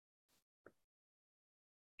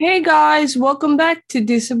Hey guys, welcome back to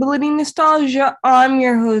Disability Nostalgia. I'm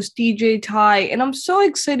your host, DJ Ty, and I'm so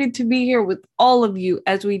excited to be here with all of you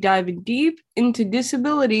as we dive in deep into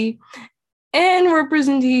disability and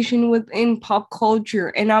representation within pop culture.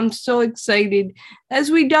 And I'm so excited as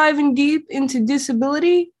we dive in deep into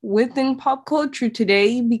disability within pop culture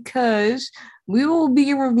today because we will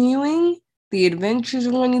be reviewing The Adventures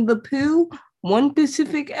of Winnie the Pooh, one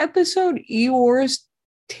Pacific episode, Eeyore's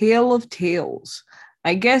Tale of Tales.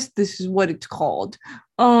 I guess this is what it's called.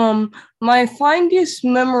 My fondest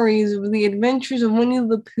memories of the adventures of Winnie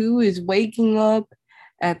the Pooh is waking up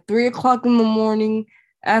at 3 o'clock in the morning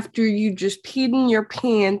after you just peed in your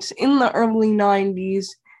pants in the early 90s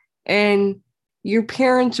and your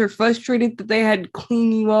parents are frustrated that they had to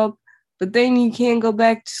clean you up, but then you can't go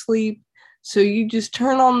back to sleep. So you just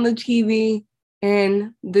turn on the TV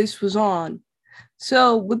and this was on.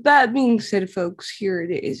 So, with that being said, folks, here it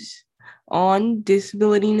is on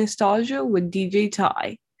Disability Nostalgia with DJ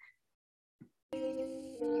Ty.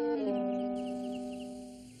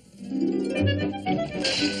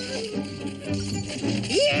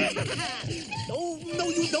 Yeah! Oh, no,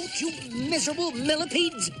 you don't, you miserable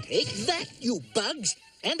millipedes. Take that, you bugs.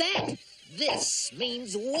 And that. This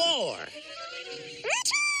means war.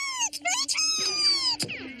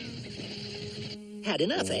 Had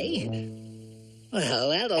enough, eh? Well,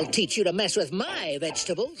 that'll teach you to mess with my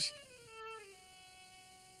vegetables.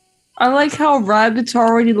 I like how rabbits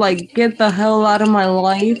already like, get the hell out of my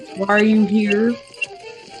life. Why are you here?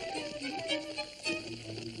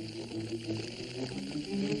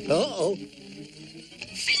 Uh-oh.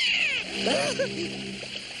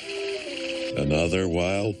 Another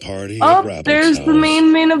wild party at Oh, Rabbit's there's house. the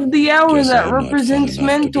main man of the hour Guess that I'm not represents fun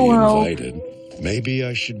enough to mental be health. invited. Maybe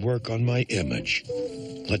I should work on my image.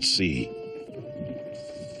 Let's see.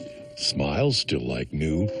 Smile's still like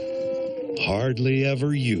new. Hardly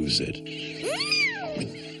ever use it.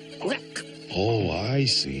 Oh, I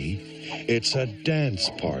see. It's a dance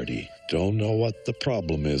party. Don't know what the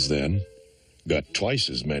problem is then. Got twice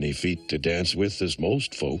as many feet to dance with as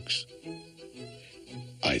most folks.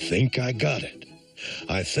 I think I got it.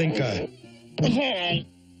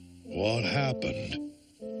 What happened?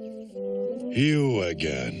 You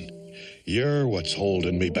again. You're what's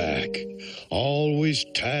holding me back. Always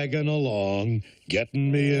tagging along,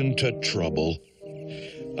 getting me into trouble.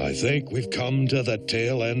 I think we've come to the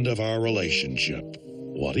tail end of our relationship.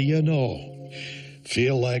 What do you know?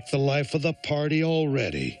 Feel like the life of the party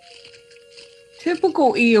already.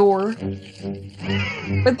 Typical Eeyore.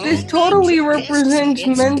 But this totally represents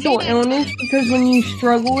mental illness because when you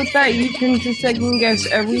struggle with that, you tend to second guess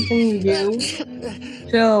everything you do.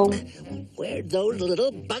 So, Where'd those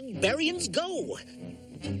little bugbearians go?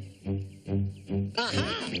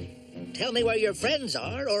 Aha! Tell me where your friends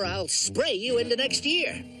are, or I'll spray you into next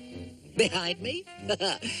year. Behind me?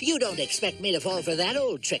 You don't expect me to fall for that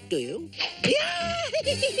old trick, do you?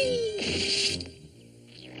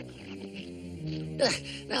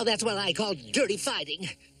 Now that's what I call dirty fighting.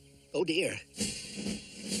 Oh, dear.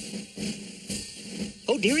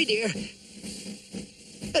 Oh, dearie dear.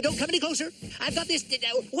 Don't come any closer. I've got this,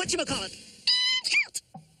 whatchamacallit.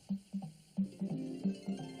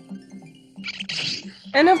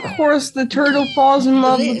 and of course, the turtle falls in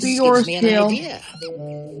love with This Eeyore's gives me an tail. idea.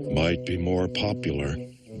 Might be more popular,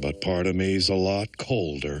 but part of me's a lot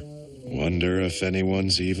colder. Wonder if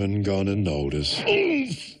anyone's even gonna notice.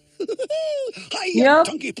 Hiya, Yep,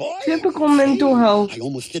 donkey boy. typical mental health. I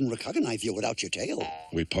almost didn't recognize you without your tail.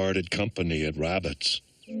 We parted company at Rabbit's.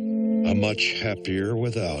 I'm much happier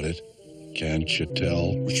without it. Can't you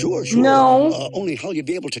tell? Sure. No. Only how you'd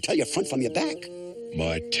be able to tell your front from your back.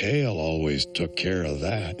 My tail always took care of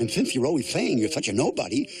that. And since you're always saying you're such a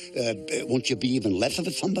nobody, won't you be even less of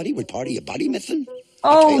a somebody with part of your body missing?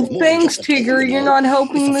 Oh, thanks, Tigger. You're not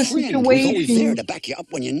helping the It's a friend who's always there situation. to back you up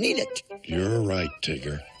when you need it. You're right,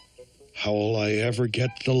 Tigger. How'll I ever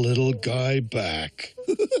get the little guy back?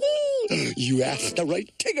 You asked the right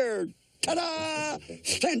Tigger. Ta-da!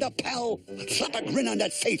 Stand up, pal. Slap a grin on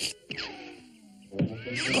that face.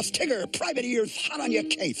 'Cause Tigger, private ears hot on your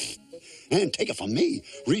case. And take it from me,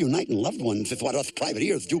 reuniting loved ones is what us private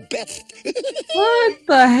ears do best. What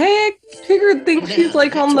the heck? Tigger thinks Now, she's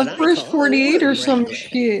like on the that's what I first call 48 or word some wrangling.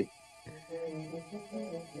 shit.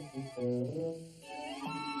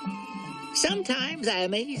 Sometimes I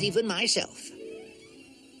amaze even myself.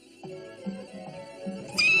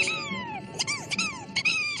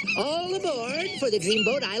 All aboard for the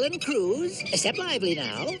Dreamboat Island cruise. Step lively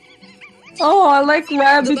now. Oh, I like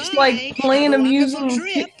rabbits Goodbye. like playing Have a of wonderful using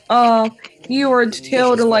trip. Eeyore's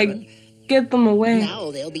tail to like get them away.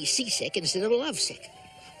 Now they'll be seasick instead of lovesick.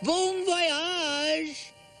 Bon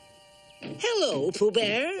voyage! Hello, Pooh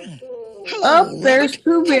Bear. Up there's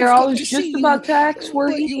Pooh Bear. I was to just see about you, to ask where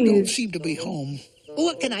but he you don't is. seem to be home.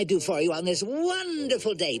 What can I do for you on this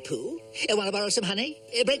wonderful day, Pooh? Want to borrow some honey?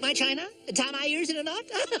 Break my china? Tie my ears in a knot?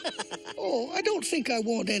 Oh, I don't think I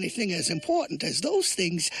want anything as important as those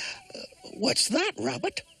things. What's that,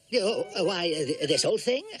 Rabbit? Why, this old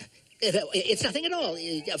thing? It's nothing at all.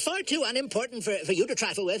 Far too unimportant for you to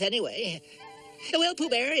trifle with, anyway. Well, Pooh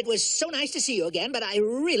Bear, it was so nice to see you again, but I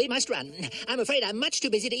really must run. I'm afraid I'm much too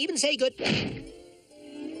busy to even say good...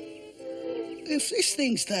 If this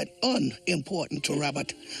thing's that unimportant to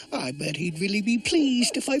Rabbit, I bet he'd really be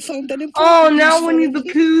pleased if I found an important Oh, use now for Winnie it. the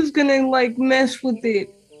Pooh's gonna, like, mess with it.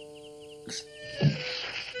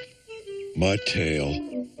 My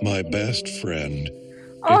tail, my best friend.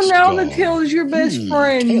 Oh, It's now gone. the tail's your best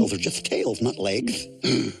friend. Tails are just tails, not legs.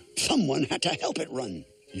 Someone had to help it run.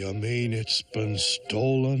 You mean it's been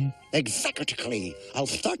stolen? Exactly. I'll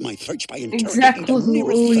start my search by interrogating the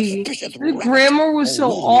nearest Exactly. suspicious The rabbit. grammar was so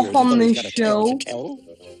Long off ears on has always this got a tale show. to tell.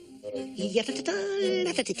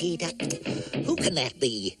 Who can that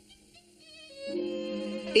be?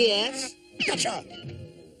 Yes? Gotcha!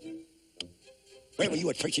 Where were you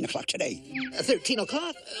at 13 o'clock today? 13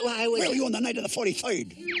 o'clock? Why, Where were you on the night of the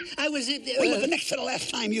 43rd? I was... When was the next to the last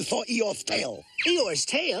time you saw Eeyore's tail? Eeyore's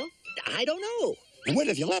tail? I don't know. And where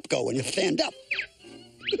does your lap go when you stand up?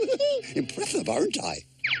 Impressive, aren't I?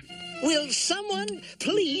 Will someone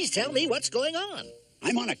please tell me what's going on?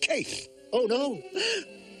 I'm on a case. Oh, no.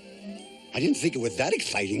 I didn't think it was that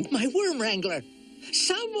exciting. My worm wrangler.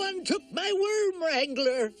 Someone took my worm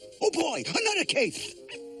wrangler. Oh boy, another case.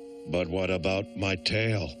 But what about my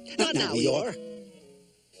tail? Not now, Eeyore.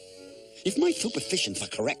 If my superstitions are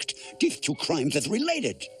correct, these two crimes is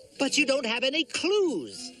related. But you don't have any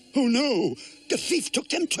clues. Oh no, the thief took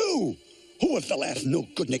them too. Who was the last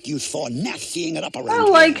no-goodnik you saw nastying it up around I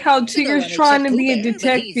here? like how Tigger's trying to be a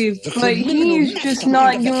detective, but he's just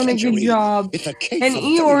not doing a good job. And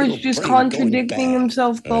Eeyore's just contradicting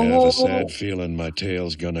himself the I have whole a sad feeling my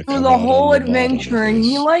tail's gonna through come the out whole on the bottom of adventure, and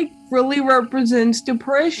he this. like really represents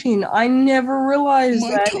depression. I never realized My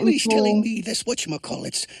that tummy's telling until me this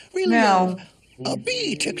whatchamacallit's really now. a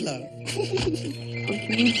bee tickler.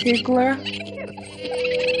 Bee tickler.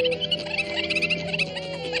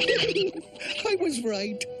 I was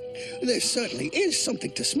right. There certainly is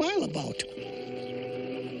something to smile about.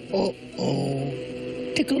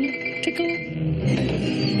 Uh-oh. Tickle, tickle.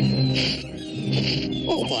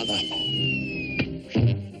 Oh, bother.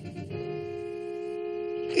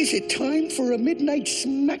 Is it time for a midnight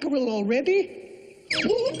smackerel already?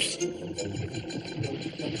 Whoops.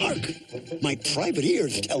 Hark! My private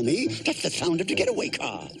ears tell me that's the sound of the getaway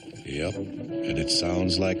car. Yep, and it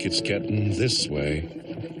sounds like it's getting this way.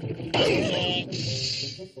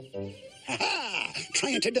 Ha-ha!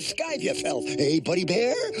 Trying to disguise yourself, eh, Buddy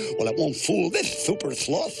Bear? Well, it won't fool this super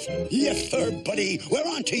sloth. Yes, sir, buddy. We're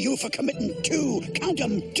on to you for committing count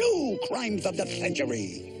 'em, two crimes of the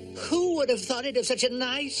century. Who would have thought it of such a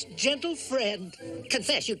nice, gentle friend?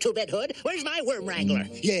 Confess, you two-bit hood. Where's my worm wrangler?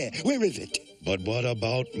 Yeah, where is it? But what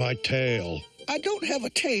about my tail? I don't have a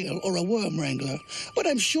tail or a worm wrangler, but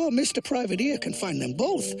I'm sure Mr. Private Ear can find them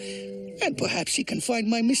both. And perhaps he can find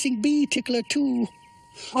my missing bee tickler, too.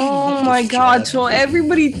 Oh my god, so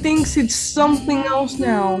everybody thinks it's something else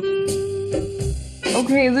now.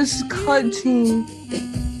 Okay, this is cutscene.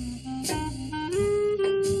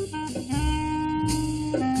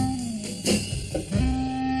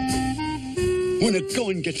 When a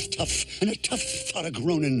going gets tough, and a tough sort of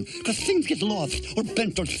groaning, 'cause things get lost or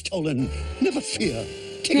bent or stolen, never fear.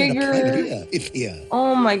 Tigger the Private Ear is here.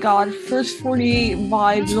 Oh my god, first 48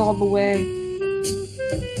 vibes all the way.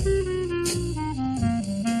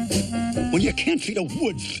 When you can't see the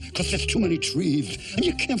woods 'cause there's too many trees, and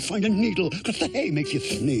you can't find a needle 'cause the hay makes you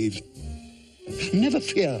sneeze. Never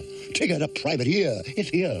fear, Tigger the Private Ear is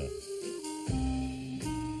here.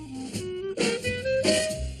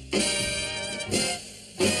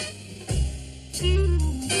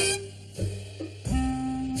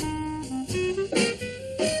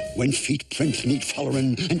 When feet prints need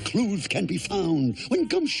following and clues can be found, when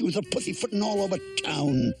gumshoes are pussyfooting all over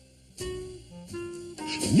town.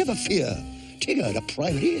 Never fear, Tigger the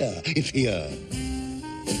Private Ear is here.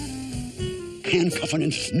 Handcuffing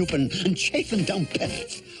and snooping and chasing down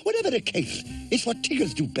pests, whatever the case, it's what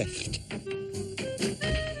Tiggers do best.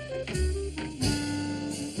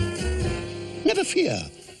 Never fear,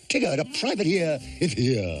 Tigger the Private Ear is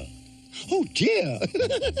here. Oh dear.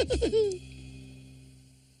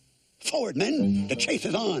 Forward, men, the chase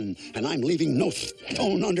is on, and I'm leaving no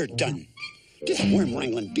stone underdone. This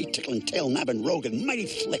worm-wrangling, beak-tickling, tail-nabbing rogue is mighty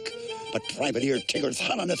slick. But Privateer Tigger's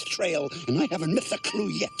hot on his trail, and I haven't missed a clue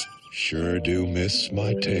yet. Sure do miss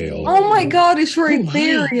my tail. Oh my God, it's right Oh, my.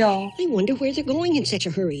 there, y'all. I wonder where they're going in such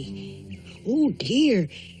a hurry. Oh, dear.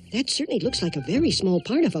 That certainly looks like a very small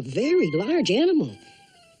part of a very large animal.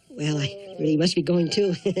 Well, I really must be going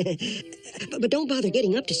too. but don't bother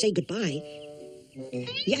getting up to say goodbye.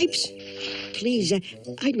 Yipes. Please,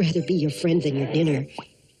 I'd rather be your friend than your dinner.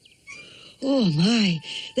 Oh, my.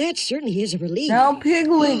 That certainly is a relief. Now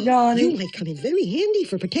Piglet got You it. might come in very handy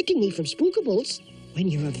for protecting me from spookables. When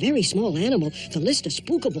you're a very small animal, the list of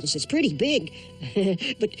spookables is pretty big.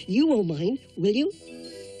 But you won't mind, will you?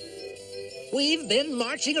 We've been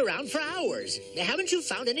marching around for hours. Haven't you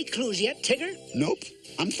found any clues yet, Tigger? Nope.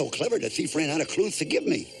 I'm so clever the thief ran out of clues to give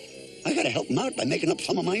me. I gotta help him out by making up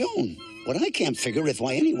some of my own. What I can't figure is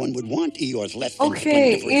why anyone would want Eeyore's less than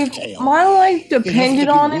Okay, splendid for his if tail. my life depended be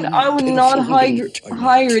on it, one I would pitiful not little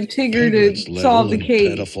hire Tigger Piglet's to little solve the and case.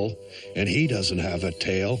 pitiful, and he doesn't have a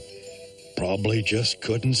tail. Probably just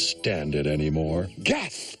couldn't stand it anymore.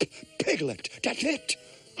 Gasp! Piglet! That's it!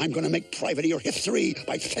 I'm gonna make Privateer history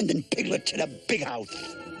by sending Piglet to the big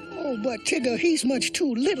house. Oh, but Tigger, he's much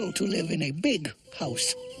too little to live in a big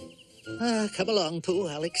house. Come along, Pooh.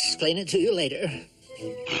 I'll explain it to you later.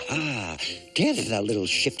 Ah, there's the little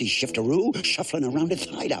shifty shifteroo shuffling around his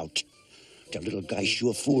hideout. The little guy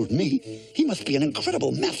sure fooled me. He must be an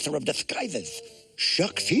incredible master of disguises.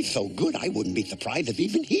 Shucks, he's so good I wouldn't be surprised if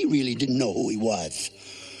even he really didn't know who he was.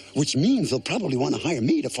 Which means he'll probably want to hire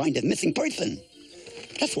me to find his missing person.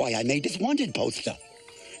 That's why I made this wanted poster.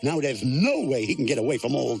 Now there's no way he can get away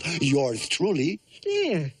from old yours truly.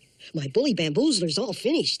 There. My bully bamboozler's all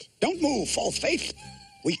finished. Don't move, false face.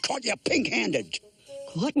 We caught you pink-handed.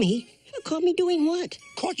 Caught me? Caught me doing what?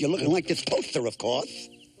 Caught you looking like this poster, of course.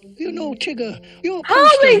 You know, Tigger, your How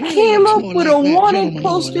poster they really came looks up more with like a that wanted gentleman over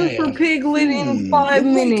poster for there. Piglet in 5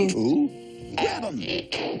 You're right, minutes? Pooh. Grab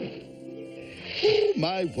him. Oh,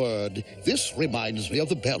 my word. This reminds me of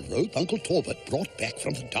the bell rope Uncle Torbert brought back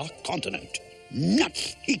from the Dark Continent.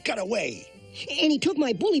 Nuts! He got away. And he took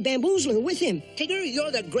my bully bamboozler with him. Tigger,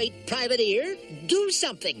 you're the great privateer. Do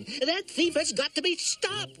something. That thief has got to be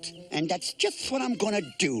stopped. And that's just what I'm gonna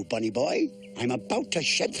do, bunny boy. I'm about to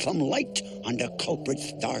shed some light on the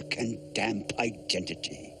culprit's dark and damp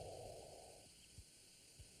identity.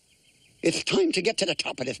 It's time to get to the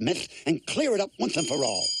top of this mess and clear it up once and for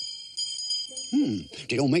all.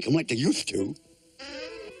 They don't make them like they used to.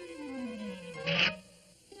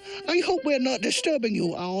 I hope we're not disturbing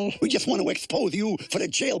you, Owl. We just want to expose you for the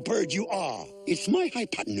jailbird you are. It's my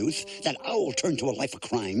hypotenuse that Owl turned to a life of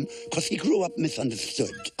crime because he grew up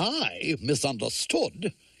misunderstood. I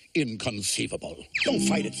misunderstood. Inconceivable. Don't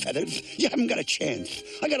fight it, Feathers. You haven't got a chance.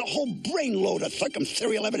 I got a whole brain load of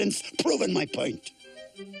circumstantial evidence proving my point.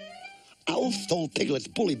 Owl stole Piglet's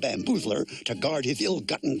bully bamboozler to guard his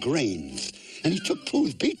ill-gotten grains. And he took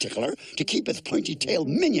Pooh's bee tickler to keep his pointy-tailed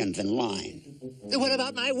minions in line. What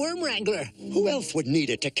about my worm wrangler? Who else would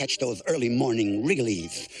need it to catch those early morning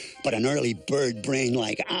wrigglies but an early bird brain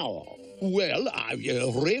like Owl? Well,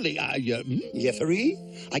 Yes, sirree?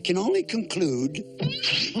 I can only conclude...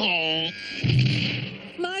 My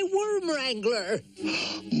worm wrangler.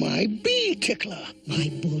 My bee tickler.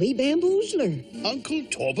 My bully bamboozler. Uncle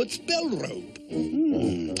Torbert's bell rope.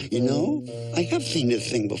 You know, I have seen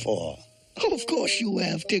this thing before. Of course you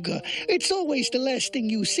have, Tigger. It's always the last thing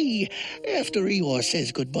you see after Eeyore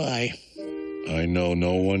says goodbye. I know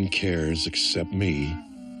no one cares except me,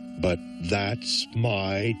 but that's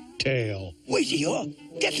my tail. Wait, Eeyore.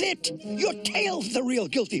 That's it. Your tail's the real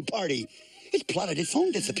guilty party. It plotted its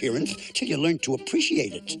own disappearance till you learned to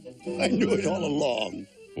appreciate it. I knew it all along.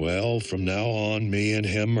 Well, from now on, me and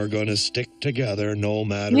him are going to stick together no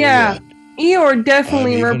matter Yeah, what. Eeyore I'm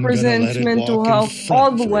definitely even gonna represents let it mental walk in health front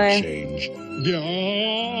all the for a way. change.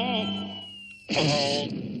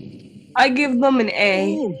 I give them an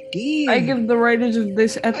A. Oh, dear. I give the writers of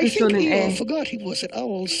this I think episode an Eeyore A. forgot he was at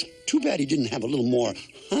Owl's. Too bad he didn't have a little more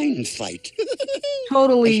hindsight.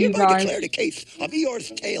 Totally, I you hereby guys. declare the case of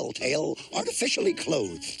Eeyore's tail artificially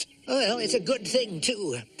closed. Well, it's a good thing,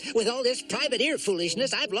 too. With all this privateer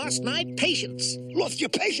foolishness, I've lost my patience. Lost your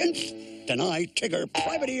patience? Then I, Tigger,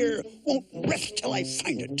 privateer, won't rest till I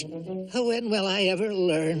find it. When will I ever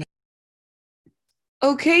learn?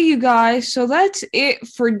 Okay, you guys, so that's it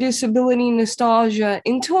for Disability Nostalgia.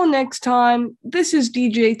 Until next time, this is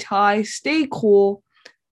DJ Ty. Stay cool.